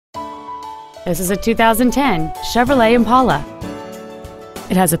This is a 2010 Chevrolet Impala.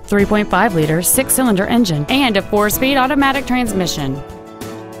 It has a 3.5-liter six-cylinder engine and a 4-speed automatic transmission.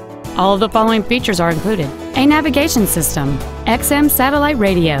 All of the following features are included: a navigation system, XM satellite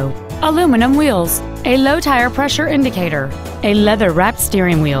radio, aluminum wheels, a low tire pressure indicator, a leather-wrapped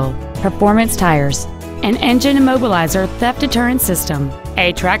steering wheel, performance tires, an engine immobilizer theft deterrent system,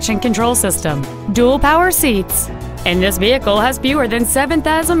 a traction control system, dual power seats, and this vehicle has fewer than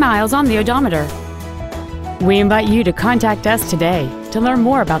 7,000 miles on the odometer. We invite you to contact us today to learn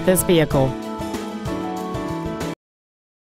more about this vehicle.